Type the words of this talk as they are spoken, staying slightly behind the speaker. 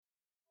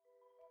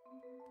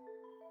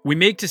We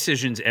make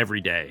decisions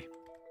every day.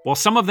 While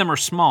some of them are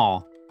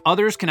small,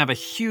 others can have a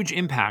huge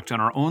impact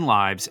on our own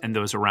lives and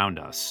those around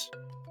us.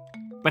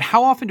 But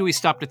how often do we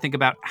stop to think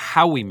about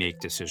how we make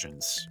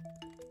decisions?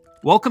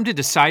 Welcome to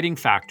Deciding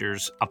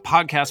Factors, a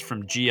podcast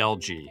from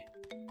GLG.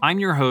 I'm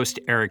your host,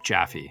 Eric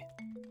Jaffe.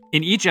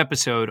 In each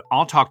episode,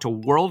 I'll talk to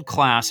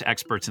world-class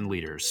experts and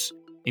leaders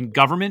in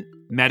government,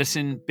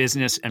 medicine,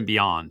 business, and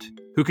beyond,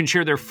 who can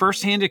share their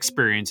firsthand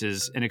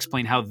experiences and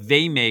explain how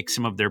they make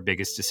some of their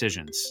biggest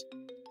decisions.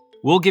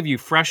 We'll give you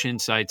fresh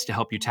insights to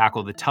help you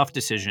tackle the tough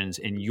decisions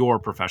in your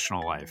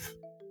professional life.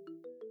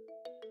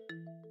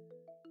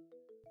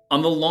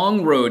 On the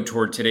long road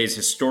toward today's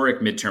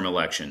historic midterm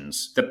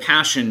elections, the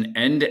passion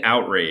and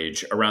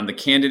outrage around the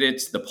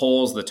candidates, the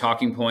polls, the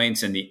talking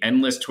points, and the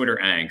endless Twitter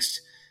angst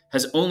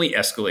has only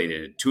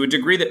escalated to a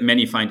degree that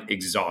many find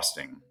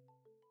exhausting.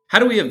 How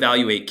do we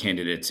evaluate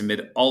candidates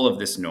amid all of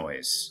this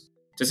noise?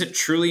 Does it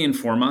truly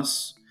inform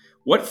us?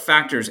 What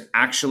factors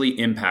actually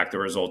impact the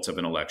results of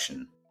an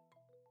election?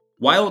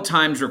 Wild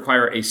times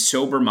require a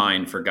sober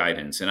mind for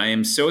guidance, and I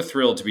am so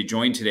thrilled to be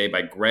joined today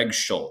by Greg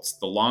Schultz,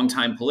 the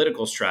longtime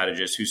political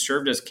strategist who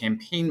served as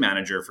campaign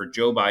manager for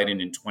Joe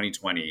Biden in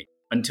 2020,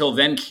 until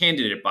then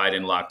candidate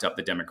Biden locked up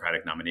the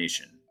Democratic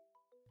nomination.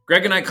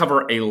 Greg and I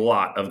cover a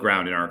lot of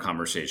ground in our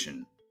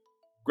conversation.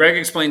 Greg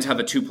explains how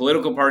the two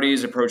political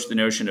parties approach the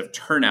notion of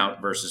turnout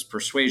versus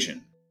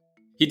persuasion.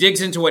 He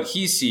digs into what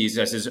he sees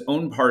as his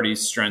own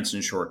party's strengths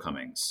and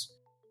shortcomings.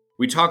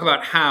 We talk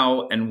about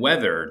how and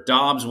whether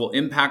Dobbs will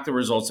impact the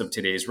results of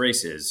today's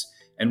races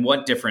and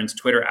what difference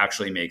Twitter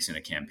actually makes in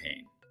a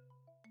campaign.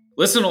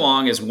 Listen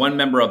along as one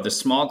member of the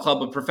small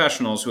club of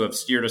professionals who have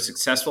steered a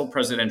successful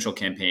presidential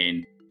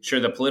campaign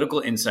share the political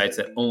insights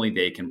that only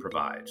they can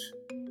provide.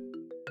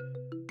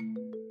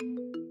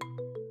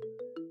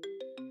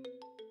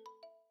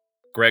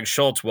 Greg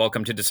Schultz,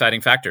 welcome to Deciding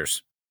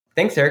Factors.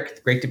 Thanks, Eric. It's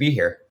great to be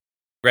here.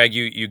 Greg,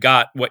 you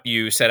got what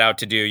you set out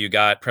to do. You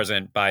got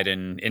President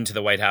Biden into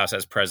the White House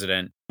as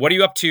president. What are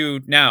you up to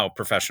now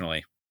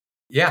professionally?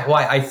 Yeah, well,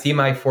 I see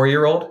my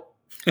 4-year-old.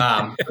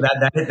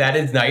 That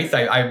is nice.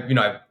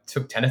 I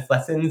took tennis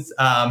lessons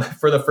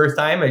for the first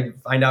time. I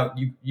find out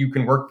you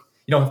can work.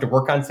 You don't have to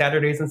work on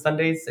Saturdays and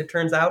Sundays, it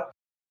turns out.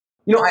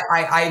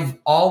 I've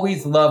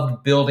always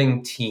loved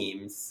building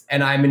teams,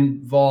 and I'm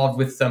involved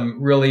with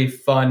some really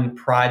fun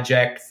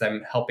projects.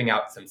 I'm helping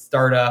out some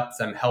startups.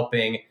 I'm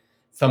helping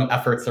some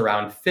efforts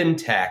around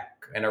fintech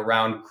and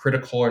around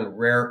critical and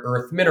rare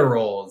earth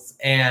minerals,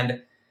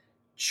 and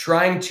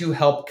trying to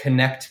help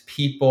connect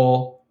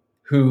people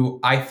who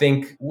I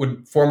think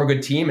would form a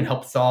good team and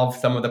help solve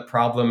some of the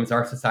problems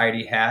our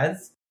society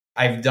has.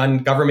 I've done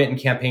government and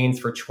campaigns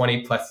for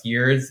 20 plus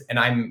years, and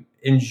I'm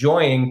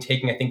enjoying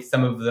taking, I think,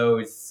 some of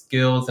those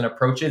skills and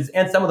approaches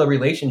and some of the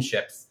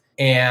relationships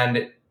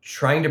and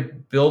trying to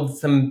build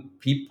some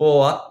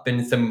people up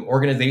and some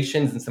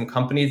organizations and some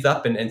companies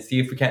up and see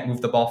if we can't move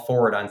the ball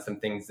forward on some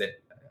things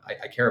that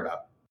I care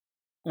about.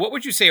 What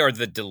would you say are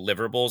the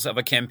deliverables of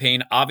a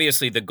campaign?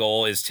 Obviously, the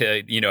goal is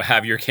to,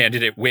 have your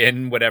candidate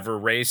win whatever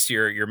race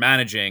you're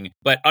managing.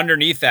 But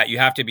underneath that, you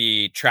have to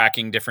be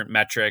tracking different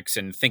metrics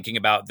and thinking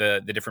about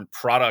the different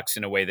products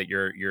in a way that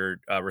you're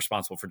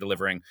responsible for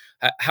delivering.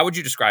 How would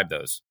you describe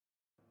those?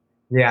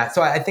 Yeah,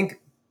 so I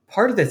think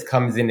part of this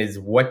comes in is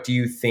what do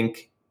you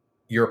think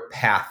your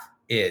path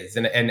is?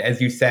 And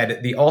as you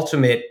said, the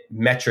ultimate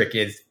metric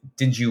is,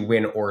 did you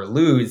win or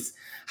lose?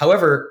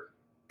 However,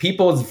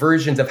 people's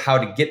versions of how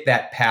to get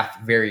that path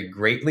vary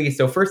greatly.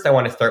 So first, I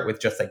want to start with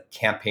just like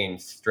campaign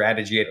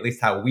strategy, at least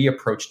how we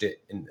approached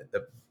it in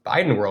the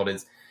Biden world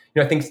is,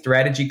 I think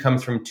strategy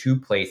comes from two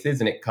places,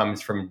 and it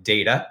comes from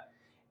data,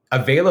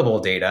 available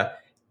data,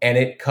 and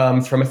it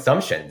comes from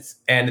assumptions.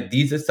 And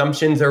these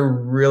assumptions are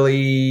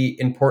really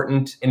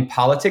important in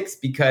politics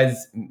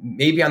because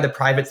maybe on the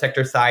private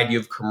sector side, you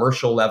have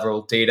commercial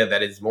level data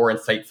that is more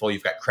insightful.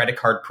 You've got credit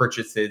card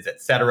purchases, et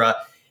cetera.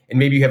 And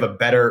maybe you have a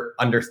better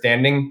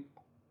understanding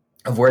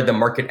of where the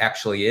market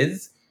actually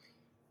is.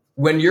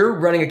 When you're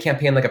running a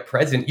campaign like a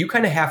president, you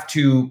kind of have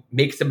to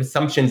make some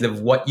assumptions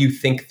of what you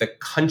think the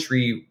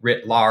country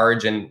writ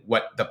large and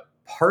what the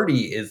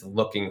party is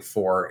looking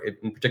for,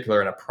 in particular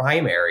in a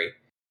primary.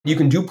 You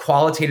can do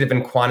qualitative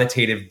and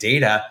quantitative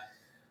data,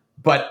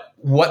 but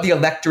what the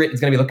electorate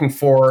is going to be looking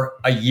for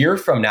a year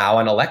from now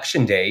on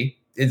election day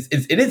is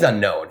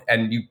unknown.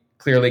 And you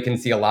clearly can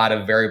see a lot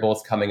of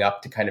variables coming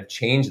up to kind of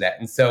change that.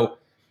 And so,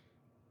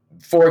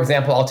 for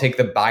example, I'll take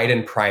the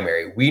Biden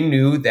primary. We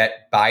knew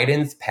that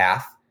Biden's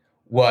path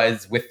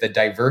was with the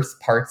diverse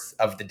parts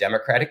of the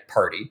Democratic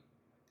Party.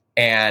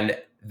 And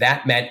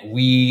that meant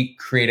we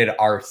created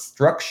our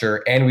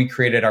structure and we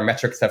created our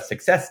metrics of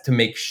success to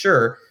make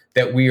sure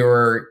that we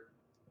were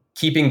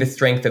keeping the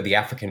strength of the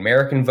African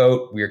American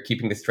vote. We are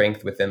keeping the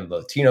strength within the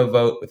Latino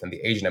vote, within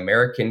the Asian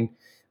American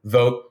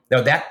vote.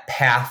 Now, that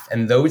path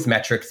and those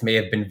metrics may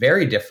have been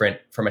very different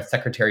from a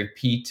Secretary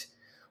Pete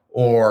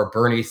or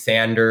Bernie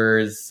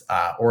Sanders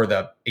or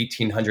the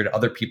 1,800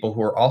 other people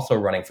who are also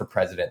running for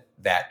president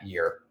that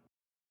year.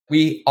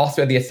 We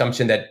also had the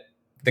assumption that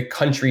the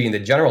country in the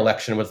general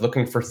election was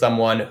looking for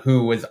someone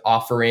who was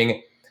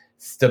offering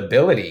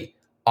stability,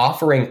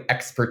 offering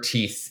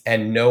expertise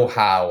and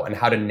know-how on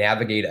how to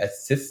navigate a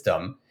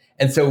system.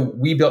 And so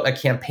we built a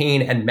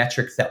campaign and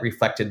metrics that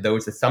reflected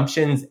those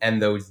assumptions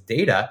and those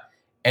data.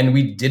 And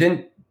we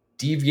didn't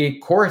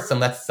deviate course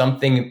unless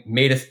something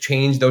made us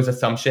change those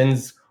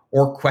assumptions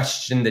or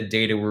question the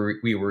data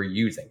we were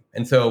using.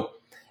 And so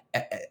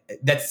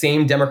that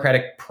same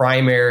Democratic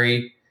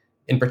primary,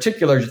 in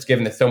particular, just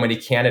given that so many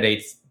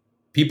candidates,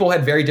 people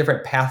had very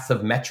different paths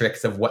of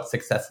metrics of what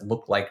success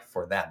looked like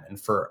for them. And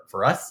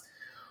for us,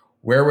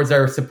 where was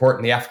our support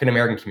in the African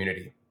American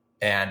community?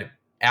 And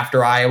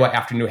after Iowa,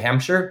 after New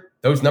Hampshire,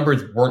 those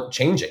numbers weren't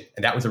changing.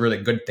 And that was a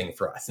really good thing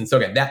for us. And so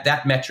again,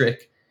 that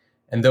metric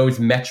and those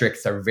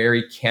metrics are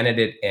very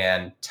candidate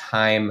and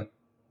time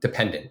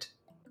dependent.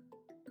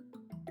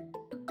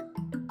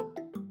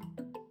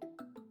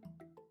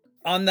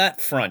 On that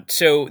front,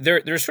 so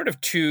there's sort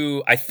of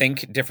two, I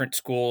think, different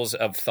schools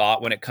of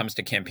thought when it comes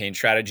to campaign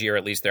strategy, or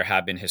at least there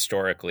have been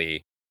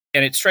historically.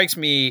 And it strikes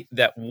me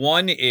that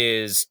one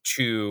is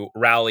to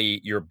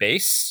rally your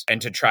base and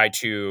to try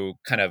to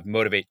kind of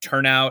motivate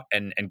turnout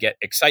and get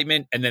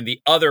excitement. And then the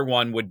other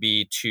one would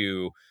be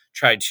to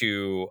try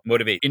to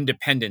motivate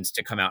independents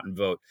to come out and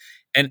vote.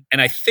 And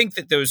I think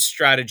that those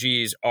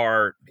strategies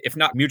are, if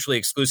not mutually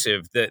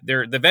exclusive,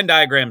 the Venn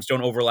diagrams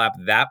don't overlap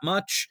that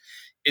much.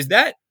 Is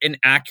that an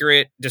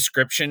accurate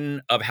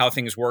description of how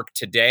things work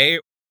today?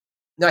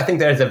 No, I think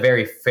that is a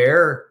very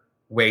fair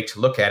way to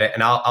look at it.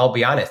 And I'll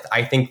be honest,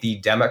 I think the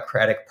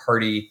Democratic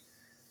Party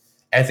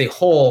as a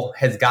whole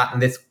has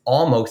gotten this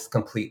almost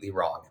completely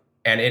wrong.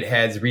 And it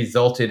has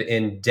resulted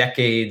in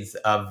decades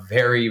of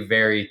very,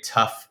 very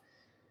tough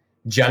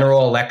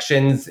general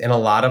elections in a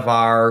lot of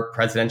our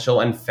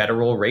presidential and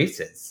federal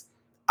races.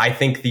 I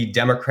think the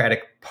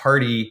Democratic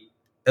Party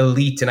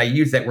elite, and I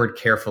use that word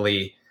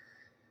carefully,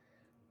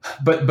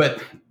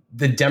 but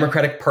the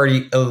Democratic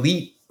Party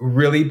elite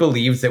really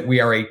believes that we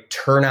are a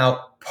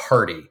turnout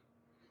party.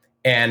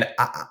 And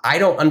I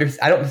don't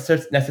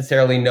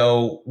necessarily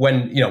know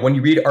when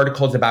you read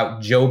articles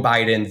about Joe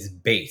Biden's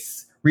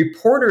base,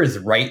 reporters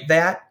write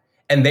that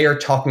and they are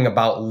talking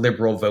about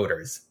liberal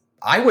voters.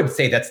 I would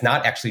say that's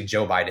not actually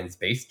Joe Biden's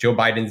base. Joe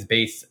Biden's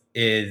base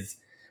is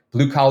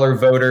blue collar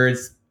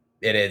voters.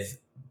 It is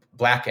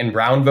Black and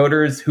brown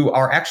voters who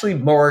are actually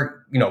more,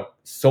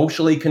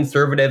 socially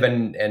conservative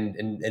and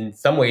in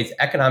some ways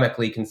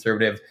economically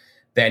conservative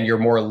than your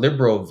more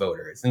liberal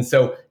voters. And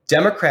so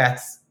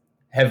Democrats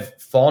have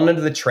fallen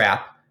into the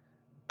trap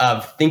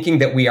of thinking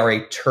that we are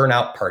a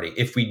turnout party.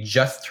 If we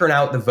just turn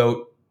out the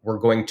vote, we're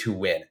going to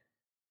win.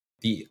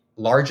 The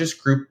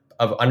largest group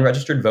of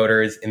unregistered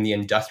voters in the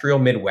industrial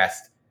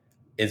Midwest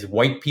is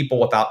white people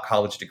without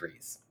college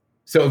degrees.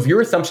 So if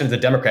your assumption is a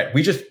Democrat,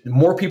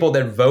 more people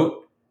that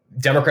vote,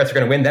 Democrats are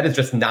going to win, that is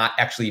just not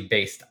actually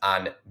based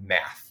on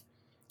math.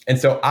 And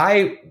so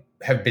I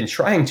have been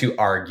trying to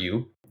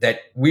argue that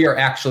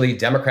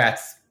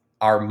Democrats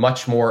are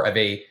much more of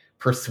a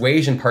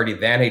persuasion party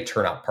than a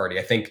turnout party.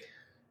 I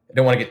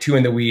don't want to get too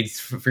in the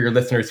weeds for your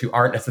listeners who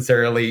aren't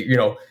necessarily,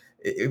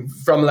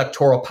 from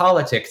electoral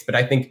politics, but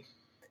I think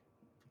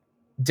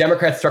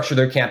Democrats structure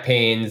their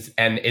campaigns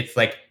and it's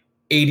like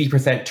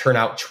 80%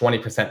 turnout,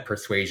 20%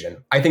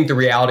 persuasion. I think the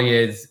reality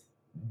is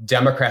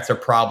Democrats are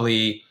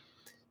probably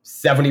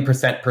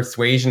 70%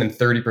 persuasion and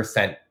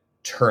 30%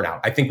 turnout.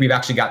 I think we've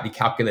actually got the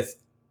calculus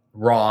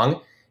wrong.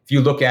 If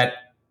you look at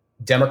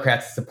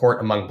Democrats'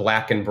 support among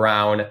Black and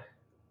brown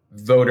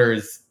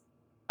voters,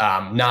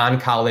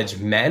 non-college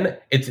men,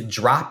 it's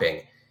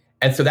dropping.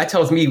 And so that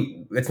tells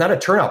me it's not a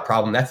turnout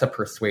problem, that's a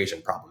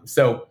persuasion problem.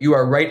 So you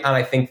are right on,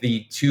 I think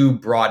the two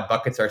broad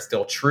buckets are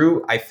still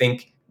true. I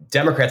think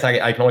Democrats,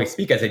 I can only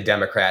speak as a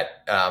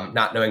Democrat,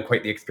 not knowing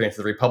quite the experience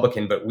of the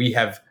Republican, but we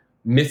have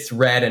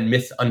misread and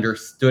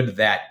misunderstood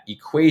that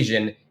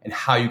equation and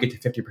how you get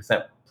to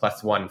 50%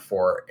 plus one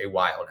for a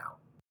while now.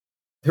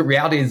 The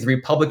reality is the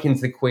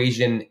Republicans'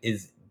 equation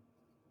is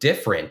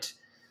different.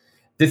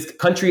 This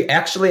country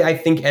actually, I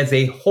think as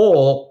a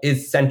whole,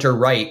 is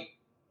center-right,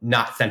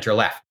 not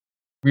center-left.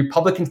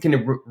 Republicans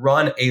can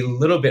run a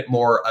little bit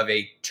more of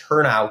a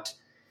turnout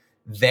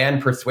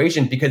than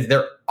persuasion because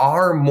there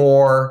are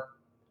more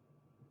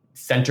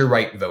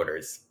center-right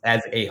voters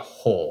as a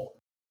whole.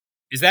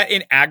 Is that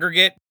in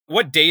aggregate?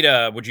 What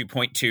data would you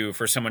point to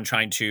for someone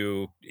trying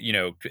to,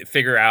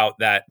 figure out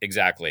that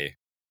exactly?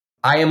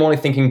 I am only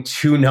thinking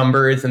two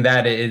numbers, and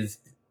that is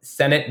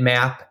Senate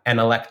map and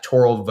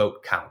electoral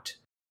vote count.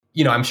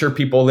 I'm sure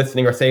people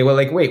listening are saying, well,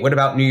 wait, what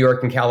about New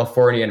York and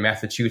California and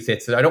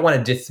Massachusetts? So I don't want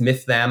to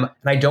dismiss them,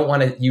 and I don't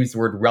want to use the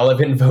word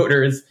relevant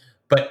voters,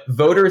 but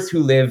voters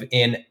who live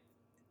in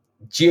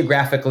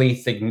geographically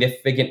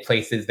significant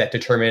places that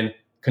determine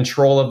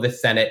control of the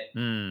Senate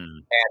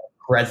and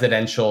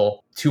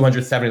presidential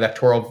 270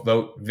 electoral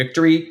vote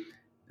victory.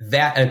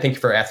 That, and thank you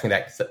for asking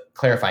that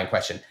clarifying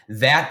question.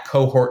 That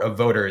cohort of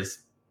voters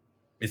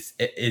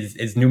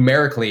is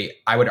numerically,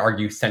 I would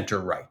argue, center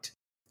right.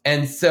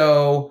 And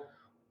so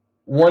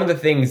one of the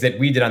things that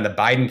we did on the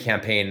Biden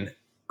campaign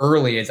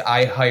early is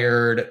I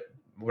hired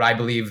what I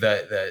believe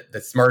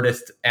the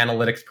smartest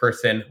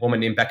analytics woman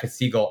named Becca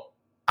Siegel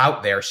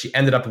out there. She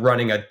ended up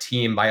running a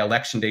team by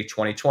election day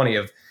 2020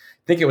 of, I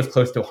think it was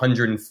close to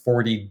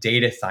 140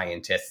 data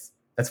scientists.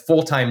 That's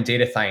full-time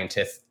data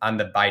scientists on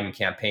the Biden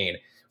campaign.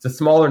 It's a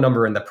smaller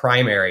number in the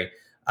primary,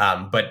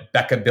 but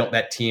Becca built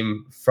that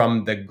team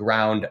from the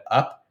ground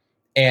up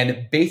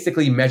and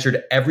basically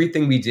measured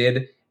everything we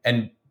did.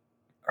 And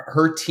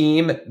her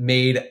team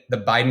made the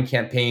Biden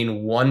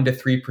campaign 1% to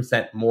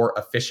 3% more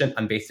efficient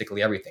on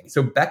basically everything.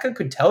 So Becca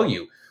could tell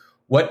you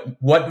what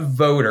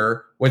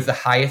voter was the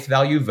highest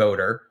value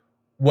voter,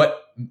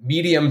 what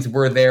mediums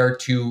were there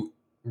to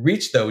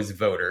reach those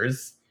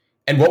voters,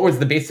 and what was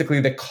basically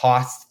the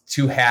cost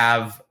to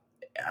have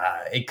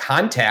a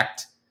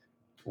contact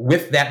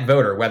with that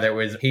voter, whether it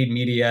was paid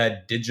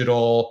media,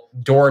 digital,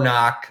 door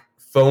knock,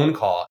 phone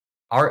call.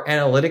 Our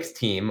analytics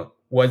team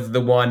was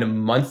the one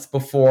months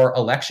before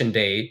election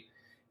day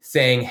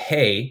saying,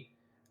 hey,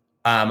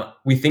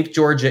 we think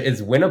Georgia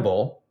is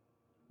winnable.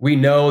 We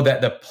know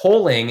that the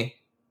polling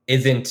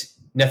isn't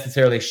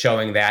necessarily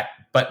showing that,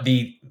 but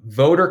the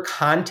voter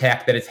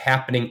contact that is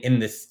happening in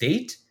the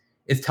state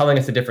is telling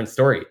us a different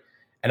story.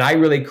 And I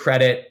really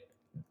credit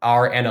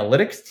our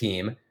analytics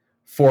team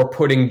for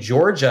putting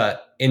Georgia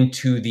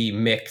into the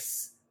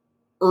mix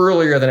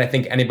earlier than I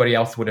think anybody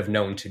else would have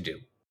known to do.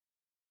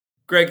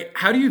 Greg,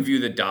 how do you view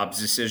the Dobbs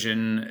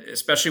decision,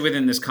 especially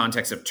within this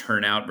context of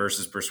turnout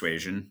versus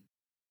persuasion?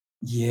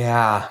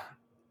 Yeah.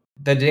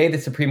 The day the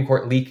Supreme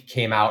Court leak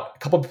came out, a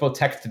couple of people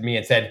texted me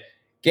and said,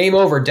 game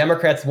over,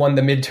 Democrats won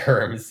the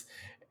midterms.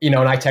 And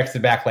I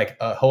texted back like,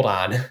 hold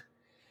on.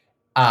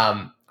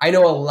 I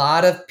know a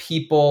lot of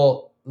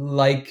people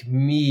like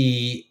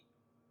me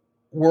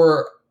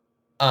were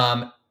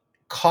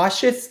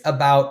cautious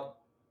about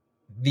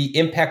the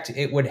impact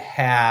it would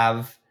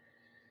have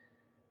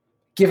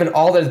given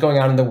all that is going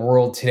on in the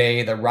world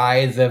today, the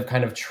rise of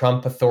kind of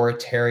Trump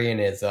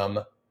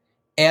authoritarianism,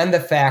 and the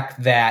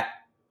fact that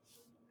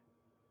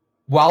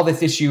while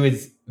this issue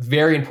is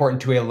very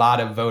important to a lot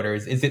of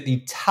voters, is it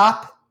the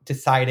top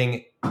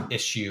deciding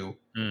issue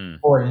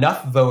for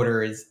enough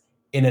voters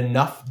in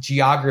enough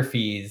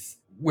geographies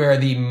where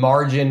the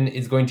margin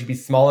is going to be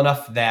small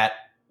enough that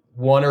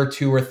 1 or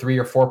 2 or 3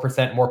 or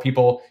 4% more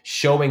people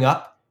showing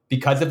up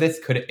because of this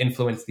could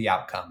influence the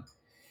outcome.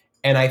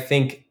 And I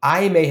think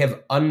I may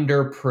have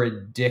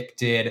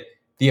underpredicted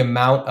the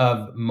amount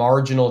of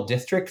marginal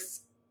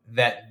districts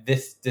that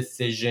this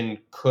decision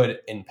could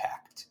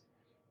impact.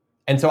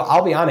 And so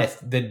I'll be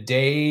honest, the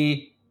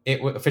day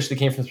it officially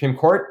came from the Supreme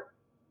Court,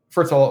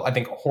 first of all, I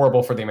think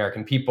horrible for the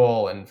American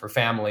people and for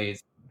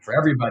families, for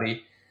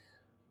everybody.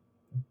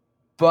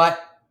 But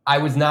I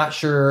was not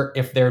sure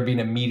if there would be an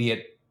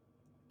immediate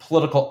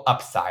political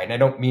upside. And I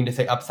don't mean to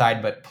say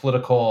upside, but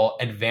political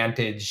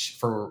advantage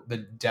for the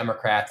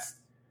Democrats.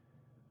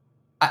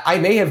 I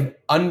may have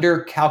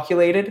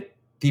undercalculated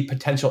the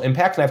potential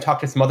impact. And I've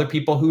talked to some other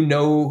people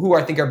who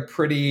I think are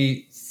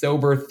pretty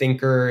sober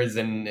thinkers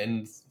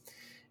and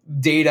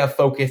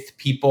data-focused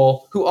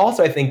people who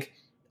also, I think,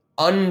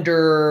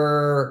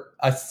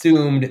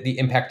 under-assumed the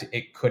impact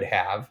it could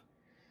have.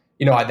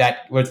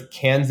 That was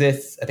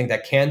Kansas. I think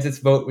that Kansas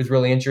vote was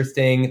really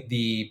interesting.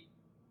 The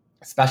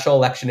special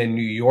election in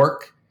New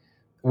York,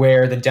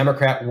 where the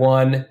Democrat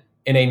won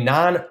in a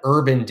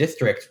non-urban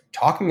district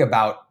talking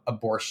about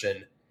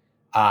abortion.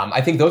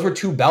 I think those were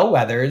two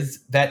bellwethers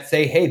that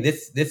say, hey,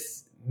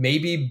 this may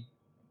be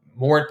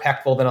more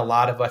impactful than a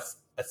lot of us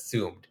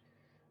assumed.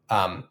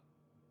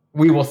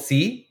 We will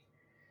see.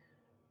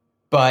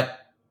 But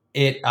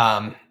as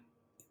I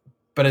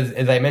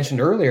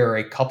mentioned earlier,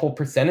 a couple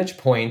percentage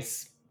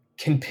points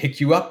can pick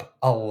you up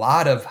a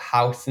lot of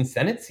House and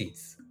Senate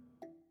seats.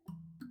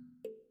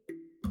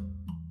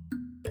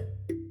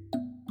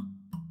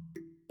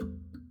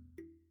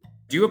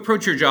 Do you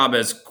approach your job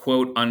as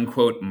quote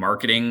unquote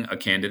marketing a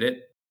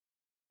candidate?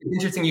 It's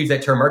interesting you use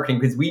that term marketing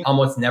because we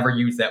almost never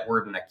use that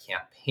word in a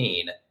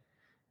campaign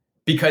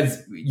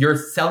because you're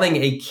selling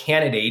a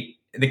candidate.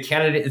 The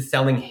candidate is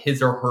selling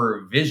his or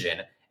her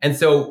vision. And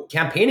so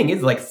campaigning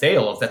is like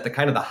sales at the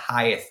kind of the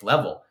highest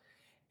level.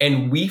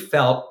 And we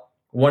felt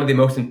one of the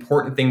most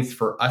important things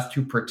for us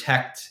to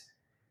protect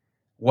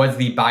was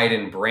the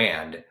Biden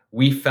brand.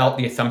 We felt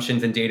the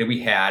assumptions and data we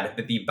had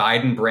that the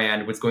Biden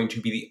brand was going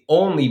to be the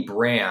only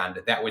brand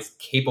that was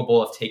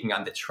capable of taking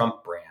on the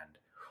Trump brand.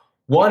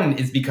 One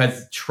is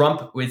because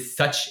Trump was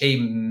such a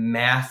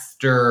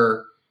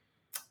master,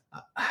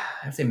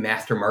 I'd say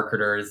master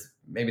marketer is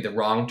maybe the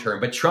wrong term,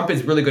 but Trump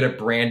is really good at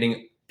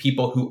branding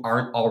people who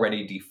aren't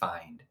already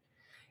defined.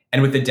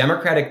 And with the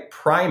Democratic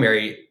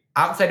primary,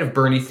 outside of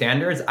Bernie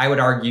Sanders, I would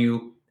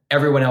argue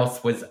everyone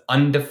else was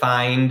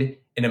undefined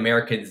in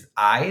Americans'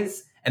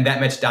 eyes. And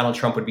that meant Donald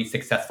Trump would be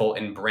successful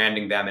in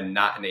branding them and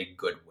not in a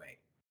good way.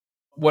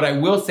 What I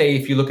will say,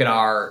 if you look at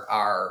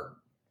our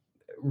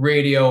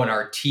radio and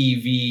our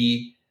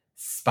TV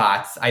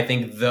spots, I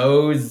think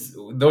those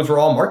were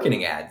all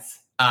marketing ads.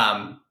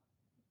 And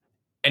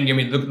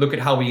look at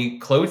how we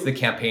closed the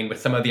campaign with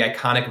some of the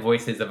iconic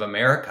voices of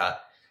America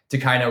to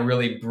kind of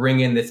really bring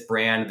in this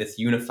brand, this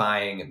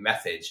unifying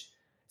message.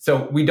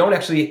 So we don't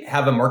actually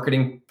have a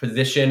marketing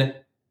position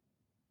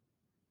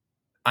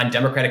on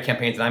Democratic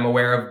campaigns that I'm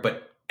aware of,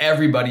 but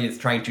everybody is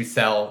trying to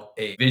sell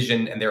a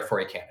vision and therefore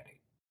a candidate.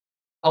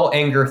 I'll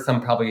anger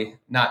some, probably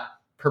not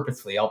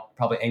purposefully, I'll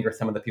probably anger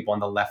some of the people on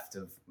the left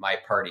of my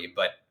party,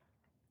 but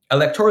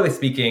electorally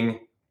speaking,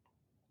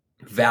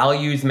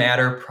 values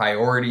matter,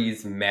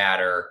 priorities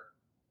matter.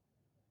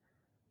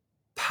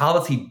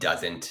 Policy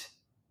doesn't.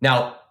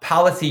 Now,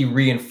 policy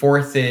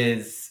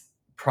reinforces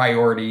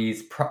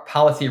priorities,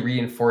 policy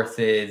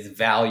reinforces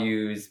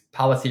values,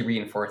 policy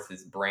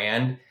reinforces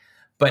brand.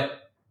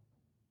 But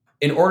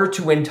in order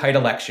to win tight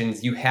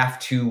elections, you have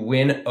to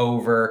win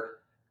over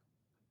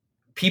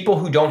people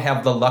who don't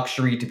have the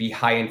luxury to be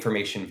high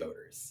information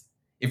voters.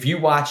 If you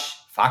watch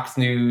Fox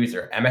News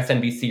or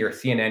MSNBC or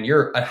CNN,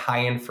 you're a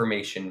high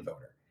information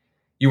voter.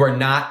 You are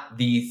not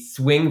the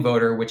swing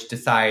voter, which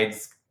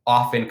decides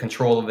often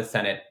control of the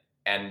Senate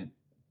and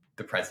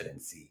the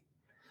presidency.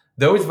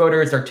 Those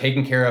voters are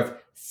taking care of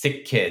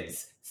sick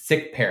kids,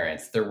 sick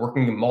parents. They're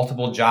working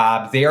multiple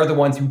jobs. They are the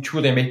ones who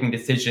truly are making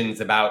decisions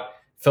about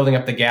filling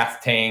up the gas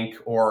tank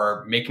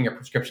or making a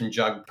prescription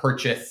drug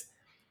purchase.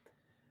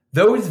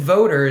 Those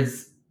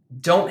voters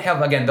don't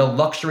have, again, the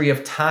luxury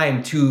of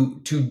time to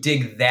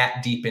dig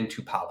that deep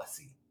into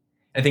policy.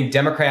 I think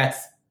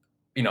Democrats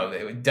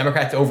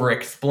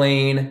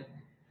over-explain.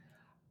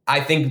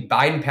 I think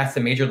Biden passed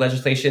some major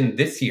legislation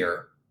this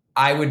year.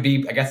 I would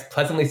be, I guess,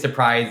 pleasantly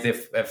surprised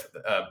if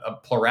a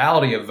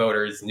plurality of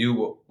voters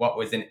knew what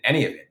was in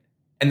any of it.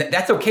 And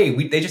that's okay.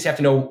 They just have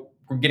to know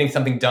we're getting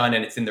something done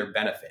and it's in their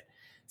benefit.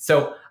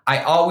 So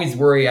I always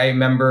worry. I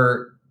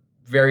remember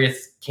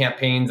various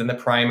campaigns in the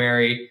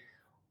primary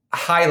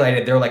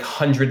highlighted there were like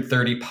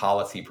 130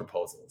 policy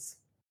proposals.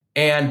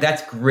 And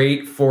that's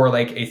great for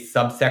like a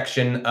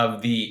subsection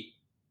of the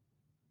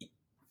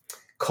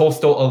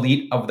coastal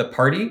elite of the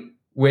party,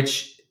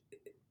 which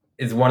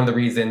is one of the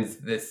reasons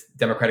this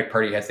Democratic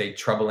Party has a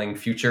troubling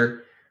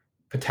future,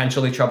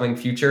 potentially troubling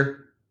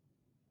future.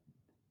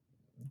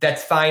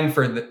 That's fine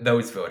for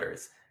those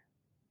voters.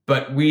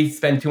 But we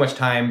spend too much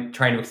time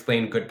trying to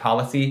explain good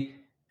policy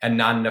and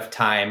not enough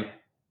time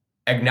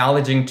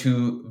acknowledging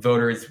to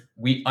voters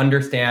we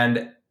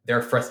understand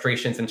their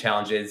frustrations and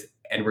challenges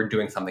and we're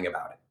doing something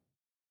about it.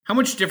 How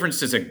much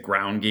difference does a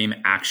ground game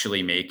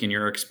actually make in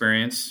your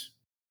experience?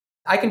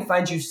 I can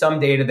find you some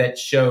data that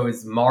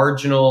shows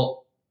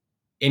marginal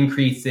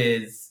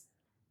increases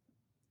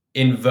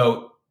in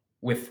vote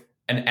with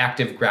an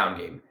active ground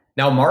game.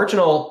 Now,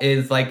 marginal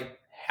is like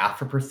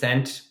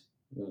 0.5%,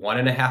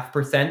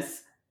 1.5%.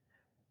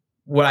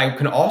 What I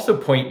can also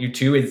point you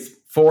to is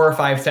 4 or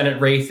 5 Senate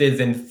races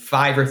and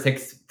 5 or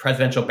 6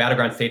 presidential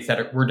battleground states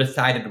that were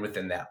decided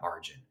within that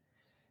margin.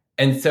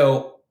 And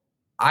so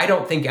I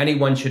don't think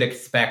anyone should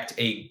expect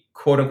a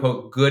quote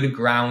unquote good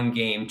ground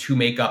game to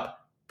make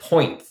up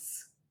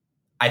points.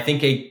 I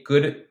think a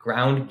good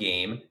ground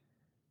game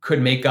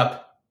could make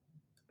up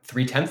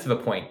 0.3 of a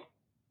point,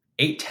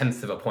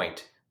 0.8 of a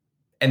point.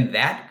 And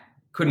that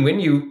could win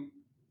you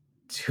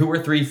 2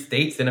 or 3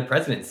 states in a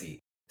presidency.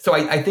 So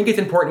I think it's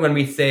important when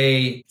we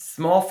say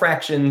small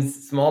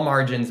fractions, small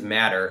margins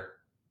matter,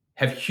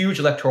 have huge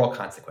electoral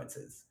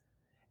consequences.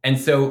 And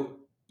so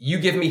you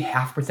give me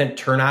 0.5%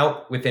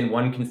 turnout within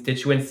one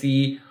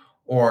constituency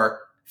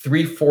or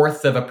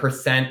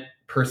 0.75%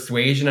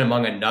 persuasion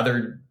among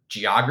another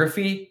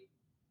geography,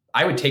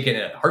 I would take it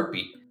in a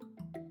heartbeat.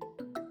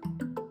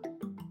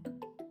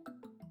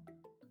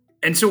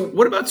 And so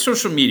what about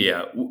social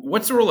media?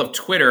 What's the role of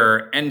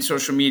Twitter and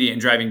social media in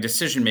driving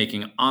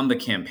decision-making on the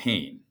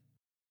campaign?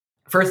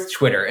 First,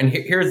 Twitter. And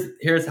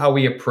here's how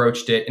we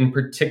approached it, in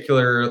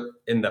particular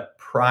in the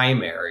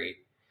primary,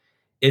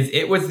 is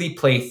it was the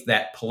place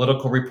that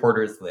political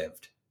reporters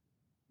lived.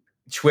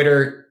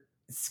 Twitter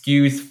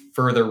skews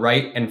further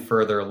right and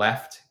further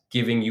left,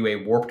 giving you a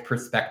warped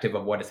perspective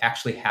of what is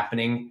actually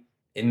happening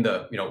in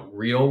the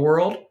real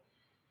world.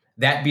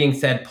 That being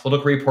said,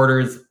 political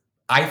reporters,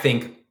 I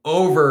think,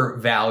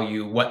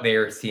 overvalue what they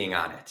are seeing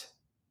on it.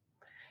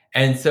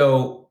 And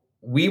so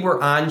we were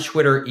on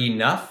Twitter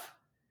enough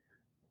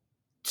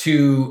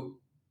to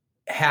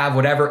have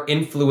whatever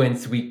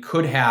influence we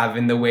could have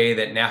in the way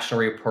that national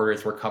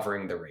reporters were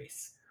covering the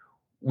race.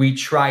 We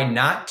tried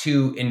not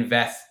to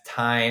invest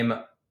time,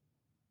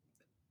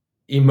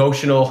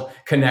 emotional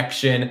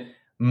connection,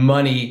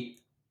 money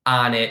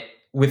on it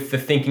with the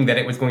thinking that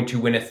it was going to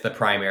win us the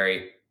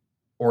primary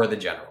or the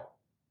general.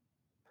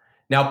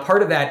 Now,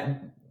 part of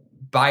that,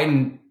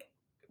 Biden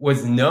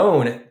was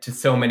known to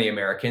so many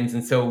Americans.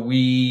 And so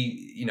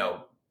we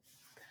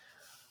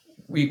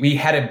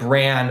had a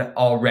brand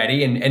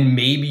already. And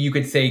maybe you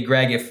could say,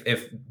 Greg,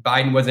 if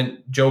Biden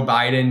wasn't Joe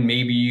Biden,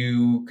 maybe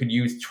you could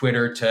use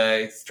Twitter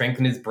to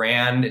strengthen his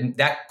brand. And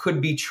that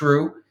could be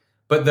true.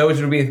 But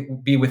those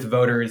would be with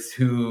voters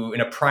who,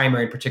 in a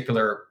primary in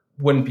particular,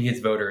 wouldn't be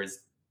his voters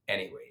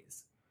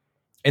anyways.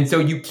 And so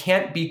you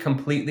can't be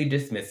completely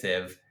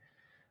dismissive.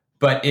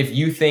 But if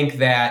you think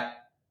that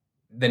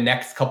the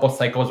next couple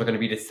cycles are going to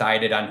be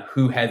decided on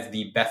who has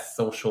the best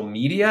social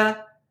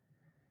media.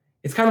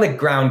 It's kind of like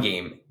ground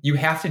game. You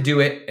have to do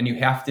it, and you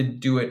have to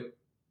do it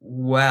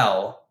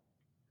well,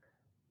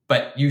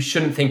 but you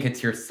shouldn't think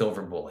it's your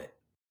silver bullet.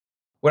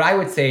 What I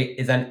would say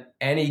is on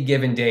any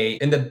given day,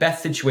 in the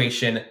best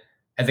situation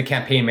as a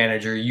campaign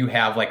manager, you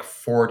have like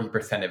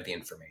 40% of the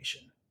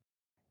information.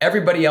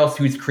 Everybody else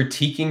who's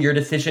critiquing your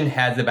decision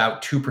has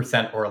about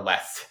 2% or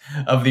less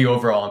of the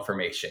overall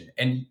information.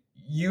 And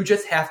you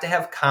just have to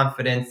have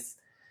confidence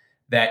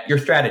that your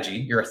strategy,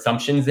 your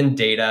assumptions and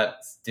data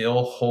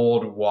still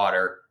hold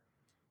water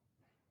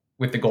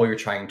with the goal you're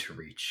trying to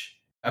reach.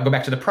 I'll go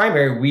back to the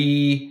primary.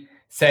 We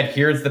said,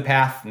 here's the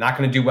path, not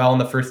going to do well in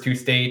the first 2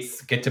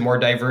 states, get to more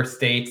diverse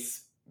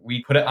states.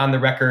 We put it on the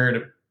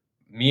record.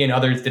 Me and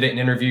others did it in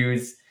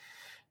interviews.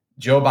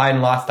 Joe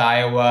Biden lost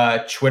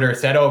Iowa. Twitter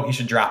said, oh, he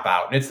should drop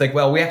out. And it's like,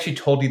 well, we actually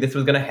told you this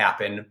was going to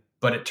happen,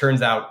 but it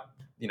turns out,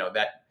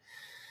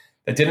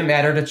 that didn't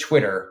matter to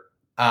Twitter.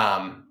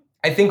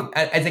 I think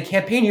as a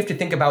campaign, you have to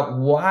think about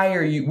what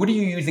are you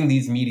using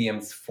these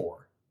mediums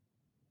for?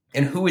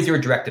 And who is your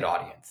directed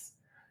audience?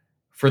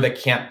 For the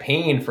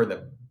campaign, for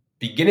the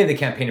beginning of the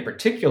campaign in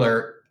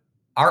particular,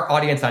 our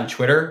audience on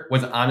Twitter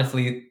was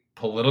honestly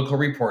political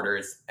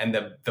reporters and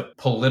the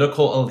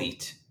political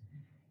elite.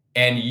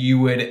 And you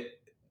would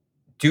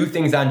do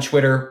things on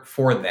Twitter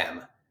for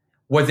them.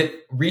 Was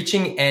it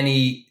reaching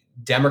any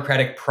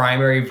Democratic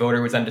primary voter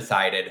who was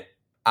undecided?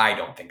 I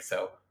don't think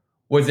so.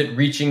 Was it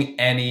reaching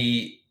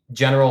any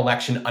general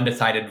election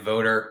undecided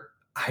voter?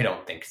 I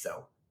don't think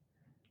so.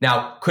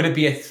 Now, could it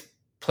be a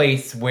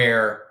place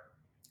where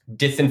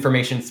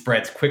disinformation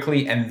spreads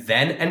quickly and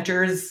then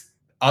enters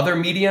other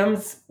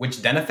mediums,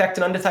 which then affect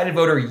an undecided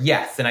voter?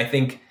 Yes. And I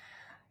think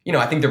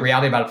the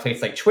reality about a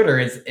place like Twitter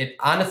is it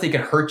honestly can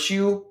hurt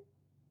you,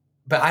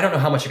 but I don't know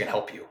how much it can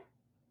help you.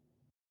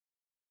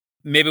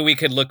 Maybe we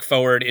could look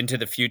forward into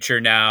the future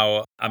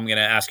now. I'm going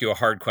to ask you a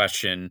hard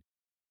question.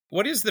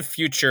 What is the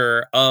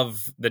future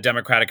of the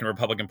Democratic and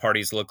Republican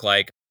parties look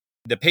like?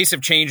 The pace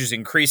of change is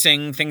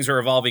increasing. Things are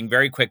evolving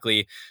very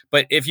quickly.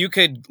 But if you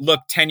could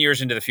look 10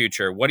 years into the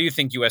future, what do you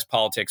think U.S.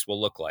 politics will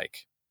look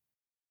like?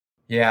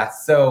 Yeah,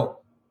 so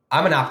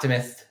I'm an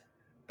optimist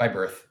by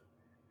birth,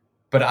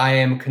 but I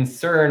am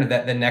concerned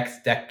that the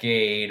next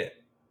decade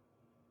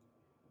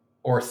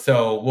or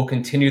so will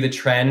continue the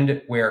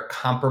trend where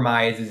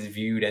compromise is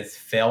viewed as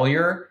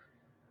failure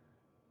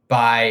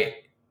by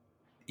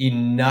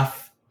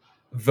enough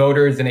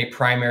voters in a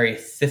primary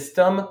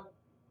system,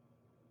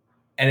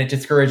 and it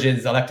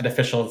discourages elected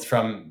officials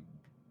from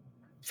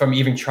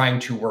even trying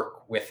to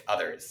work with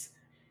others.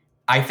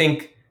 I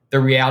think the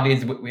reality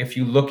is, if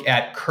you look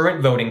at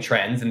current voting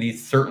trends, and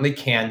these certainly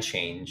can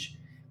change,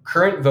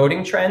 current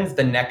voting trends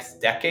the next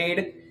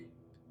decade,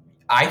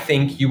 I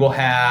think you will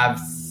have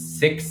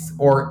 6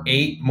 or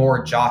 8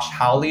 more Josh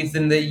Hawleys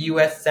in the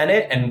U.S.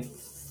 Senate and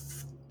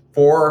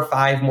 4 or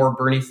 5 more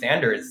Bernie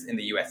Sanders in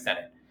the U.S.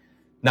 Senate.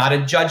 Not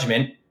a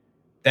judgment.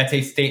 That's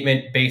a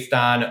statement based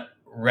on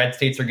red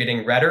states are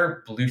getting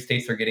redder, blue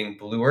states are getting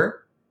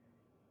bluer.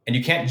 And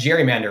you can't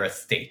gerrymander a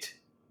state.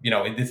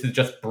 This is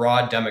just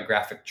broad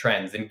demographic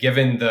trends. And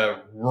given the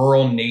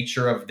rural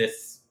nature of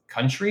this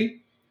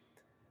country,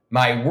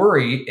 my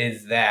worry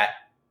is that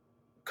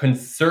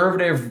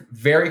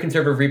very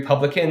conservative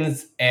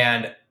Republicans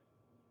and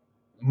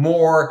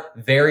more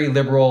very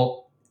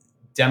liberal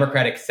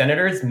Democratic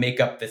senators make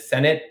up the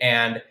Senate,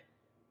 and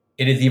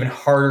it is even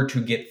harder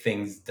to get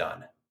things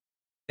done.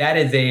 That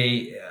is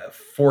a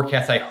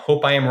forecast. I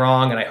hope I am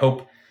wrong, and I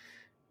hope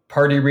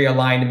party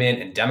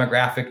realignment and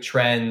demographic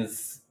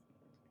trends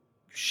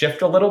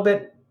shift a little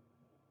bit.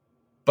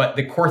 But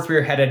the course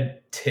we're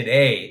headed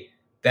today,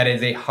 that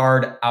is a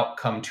hard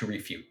outcome to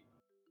refute.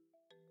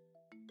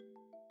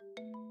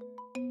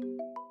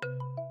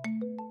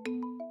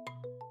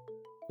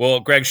 Well,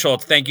 Greg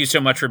Schultz, thank you so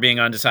much for being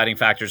on Deciding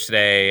Factors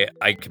today.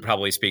 I could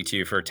probably speak to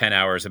you for 10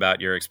 hours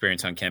about your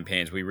experience on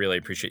campaigns. We really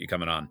appreciate you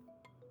coming on.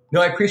 No,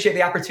 I appreciate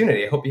the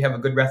opportunity. I hope you have a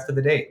good rest of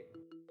the day.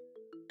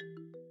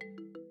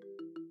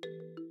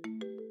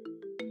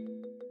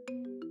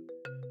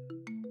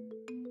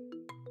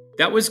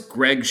 That was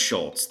Greg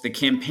Schultz, the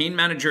campaign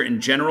manager and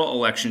general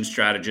election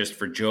strategist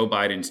for Joe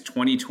Biden's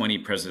 2020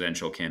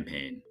 presidential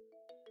campaign.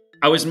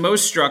 I was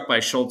most struck by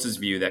Schultz's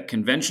view that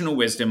conventional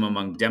wisdom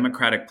among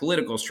Democratic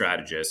political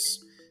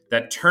strategists,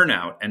 that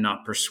turnout and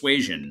not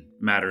persuasion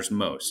matters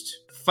most,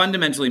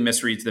 fundamentally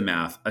misreads the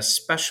math,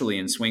 especially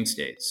in swing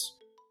states.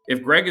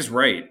 If Greg is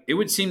right, it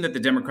would seem that the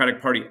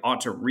Democratic Party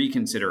ought to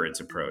reconsider its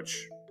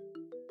approach.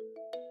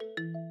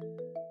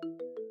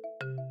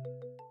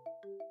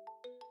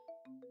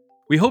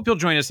 We hope you'll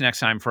join us next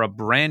time for a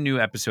brand new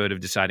episode of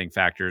Deciding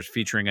Factors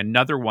featuring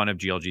another one of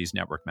GLG's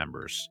network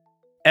members.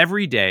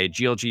 Every day,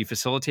 GLG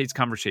facilitates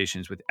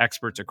conversations with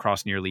experts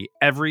across nearly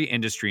every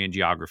industry and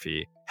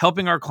geography,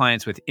 helping our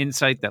clients with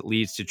insight that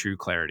leads to true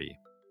clarity.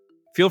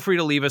 Feel free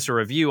to leave us a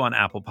review on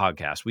Apple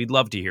Podcasts. We'd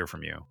love to hear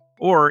from you.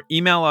 Or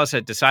email us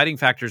at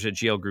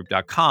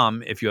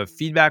decidingfactors@glgroup.com if you have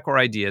feedback or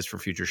ideas for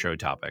future show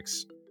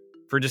topics.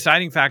 For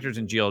Deciding Factors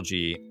in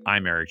GLG,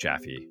 I'm Eric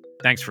Jaffe.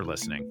 Thanks for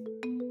listening.